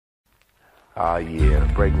Oh yeah,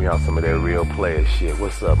 break me off some of that real player shit.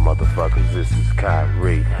 What's up, motherfuckers? This is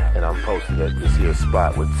Kyrie, and I'm posted at this here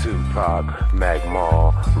spot with Tupac,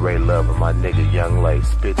 N.I.G.G.A, Ray Love, and my nigga Young Lay.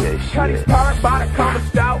 Spit that shit. Cut his part by the common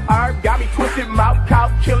style art. Got me twisted mouth,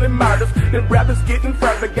 caught killing murders. Them brothers getting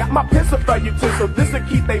further. Got my pistol for you too, so this'll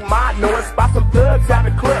keep they mind knowing. Spot some thugs out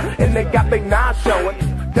the club, and they got they nine showing.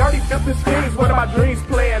 Dirty 50 schemes, one of my dreams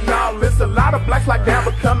playing all this. A lot of blacks like that,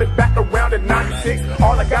 but coming back around in 96.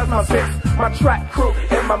 All I got is my six, my track crew,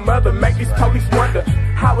 and my mother. Make these police wonder,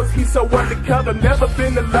 how is he so undercover? Never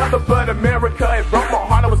been a lover, but America, it broke my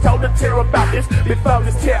heart. I was told to tear about this before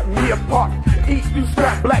this tear me apart. Each new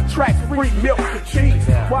strap, black tracks, free milk and cheese.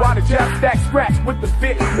 Why the jab stack scratch with the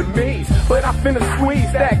Vietnamese? But I finna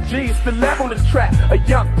squeeze that G's to level the track. A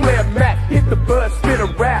young player Mac, hit the buzz, spit a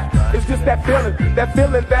rap. It's just that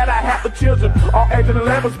feeling that I have for children. All age and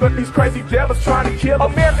levels, but these crazy devils trying to kill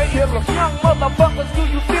them. America, you young motherfuckers,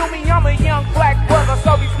 do you feel me? I'm a young black brother,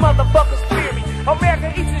 so these motherfuckers fear me. America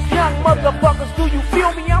eats these young motherfuckers, do you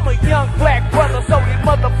feel me? I'm a young black brother, so these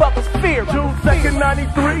motherfuckers fear me. June 2nd,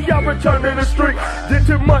 93, I returned to the street. Did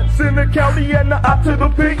 2 months in the county and up to the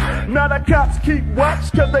peak. Now the cops keep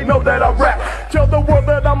watch, cause they know that I rap. Tell the world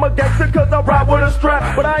that I'm a gangster, cause I ride with a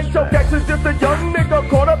strap. But I ain't so gangster, just a young nigga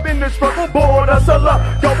caught up in the struggle. Born a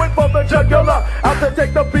hustler, going for the jugular. Out to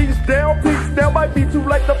take the beats down, might be too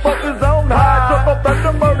late to focus on high. Drunk off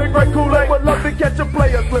thunder, burning great Kool-Aid. Would love to catch a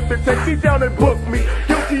player slipping, take me down and book me.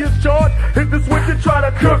 Guilty as charged, hit the switch and try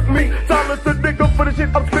to cook me. Silence the nigga for the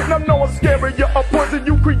shit I'm spitting, I know I'm scary. You're a poison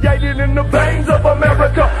you created in the veins of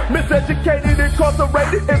America. Miseducated,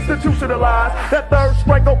 incarcerated, institutionalized. That third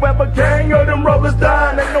strike of ever gang of them rollers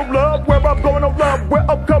dying. Ain't no love where I'm going, no love where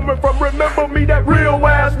I'm coming from. Remember me, that real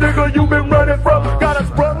ass nigga you been running from. Got us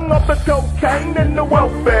sprung up the cocaine and the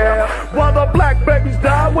welfare, while the black babies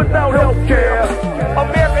die without health care.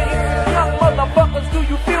 America eats these young motherfuckers, do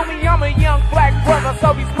you feel me? I'm a young black brother,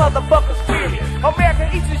 so these motherfuckers fear me. America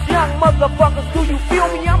eats these young motherfuckers, do you feel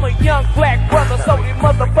me? I'm a young black brother, so these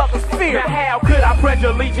motherfuckers fear me. Now how could I pledge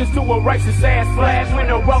allegiance to a racist ass flag when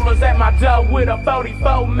the rollers at my door with a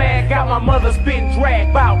 44 mag? Got my mother spitting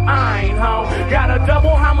drag bout I ain't home. Got a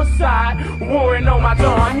double homicide warrant on my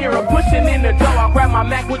door. I hear her pushing in the door. I grab my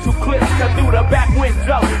Mac with 2 clips, cut through the back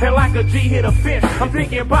window, and like a G hit a fence. I'm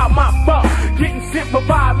thinking about my foe, getting sent for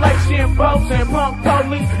violation, boats and punk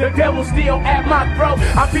police. The devil's still at my throat.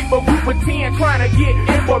 I peep a group of 10 trying to get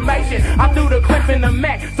information. I threw the clip in the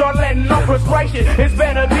Mac, start letting no frustration. It's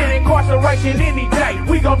better than incarceration any day.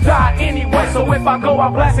 We gon' die anyway, so if I go, I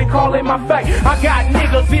blast and call it my fate. I got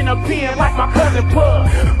niggas in a pen like my cousin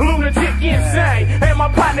Pug, lunatic insane, and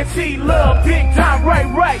my partner T-Love, big time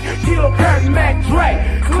Ray, Kill Kurt Mac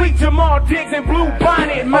Dre, Cleat Jamal Diggs and Blue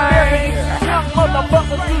Bonnet, man. Young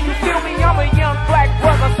motherfuckers, do you feel me? I'm a young black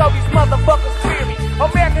brother, so these motherfuckers fear me.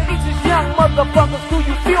 America eats these young motherfuckers, do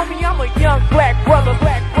you feel me? I'm a young black brother,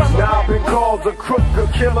 Now I've been called a crook, a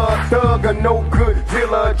killer, a thug, a no good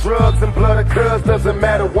dealer of drugs and blood of cuz. Doesn't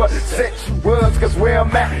matter what set you was, cause where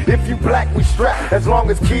I'm at, if you black we strap. As long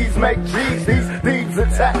as keys make G's, these thieves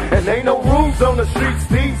attack. And ain't no rules on the streets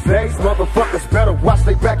these days. Motherfuckers better watch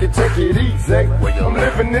they back and take it easy. I'm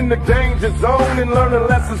living in the danger zone and learning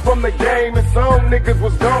lessons from the game. And some niggas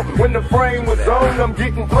was gone when the frame was on. I'm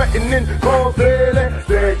getting threatening calls daily.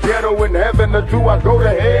 Said ghetto in heaven, or do I go to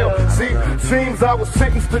hell? See, seems I was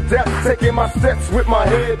sentenced to death, taking my steps with my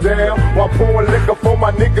head down, while pouring liquor for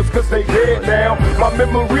my niggas cause they dead now. My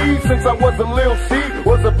memories since I was a little seed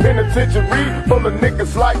was a penitentiary full of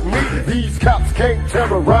niggas like me. These cops can't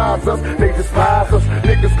terrorize us, they despise us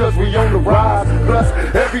niggas cause we on the rise. Plus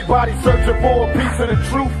everybody searching for a piece of the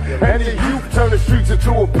truth, and the youth turn the streets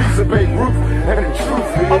into a piece of Beirut. And the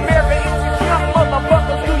truth is America eats these young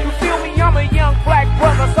motherfuckers, do you feel me? I'm a young black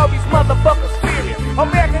brother, so these motherfuckers fear me.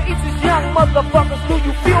 America eats these young motherfuckers, do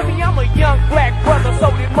you feel me? I'm a young black brother,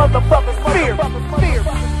 so these motherfuckers fear me.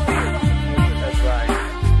 That's right.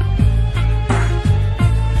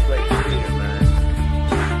 Straight fear, man.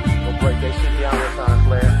 Don't break that shit down one time,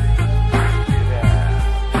 player.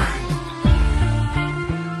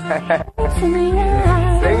 Yeah.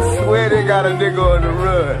 They swear they got a nigga on the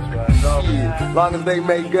run. Shit. Long as they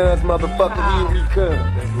make guns, motherfucker, here we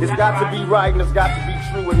come. It's got to be right and it's got to be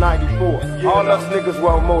true in 94. All us niggas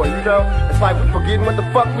want more, you know? It's like we forgetting what the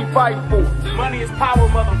fuck we fighting for. Money is power,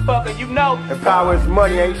 motherfucker, you know. And power is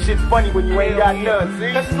money, ain't shit funny when you ain't got none,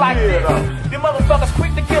 see? Cause it's like this. Them motherfuckers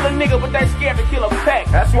quick to kill a nigga, but they scared to kill a pack.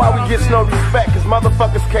 That's why we get no respect, cause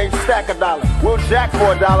motherfuckers can't stack a dollar. We'll jack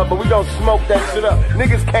for a dollar, but we don't smoke that shit up.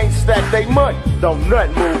 Niggas can't stack they money. Don't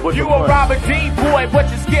nothing move with You the a money. Robert D boy, but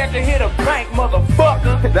you scared to hit a bank,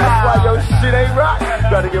 motherfucker. That's why your shit ain't right.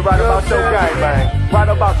 Gotta get right about your game, man. Right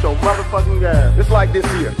about your motherfucking game. It's like this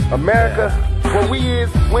here. America, what we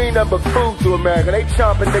ain't nothing but food to America. They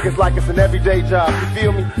chomping niggas like it's an everyday job, you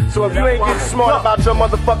feel me? So if you ain't getting smart about your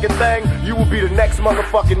motherfucking thing, you will be the next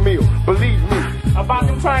motherfucking meal. Believe me. About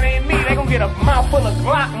them trying to hit me, they gon' get a mouthful of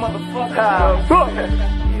Glock, motherfucker.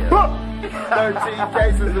 13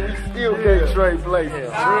 cases and we still can't trade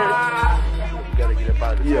places. You gotta get up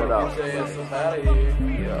out of this.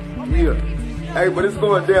 Yeah. Hey, but it's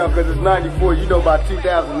going down because it's 94. You know by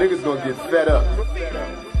 2000 niggas gonna get fed up.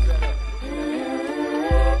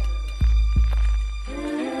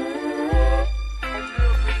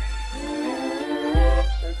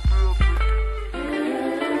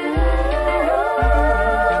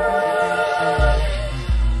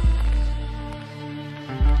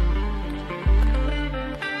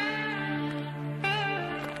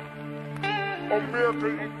 America,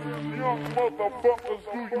 young motherfuckers,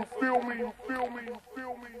 do you feel me? You feel me? You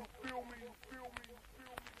feel me? You feel me?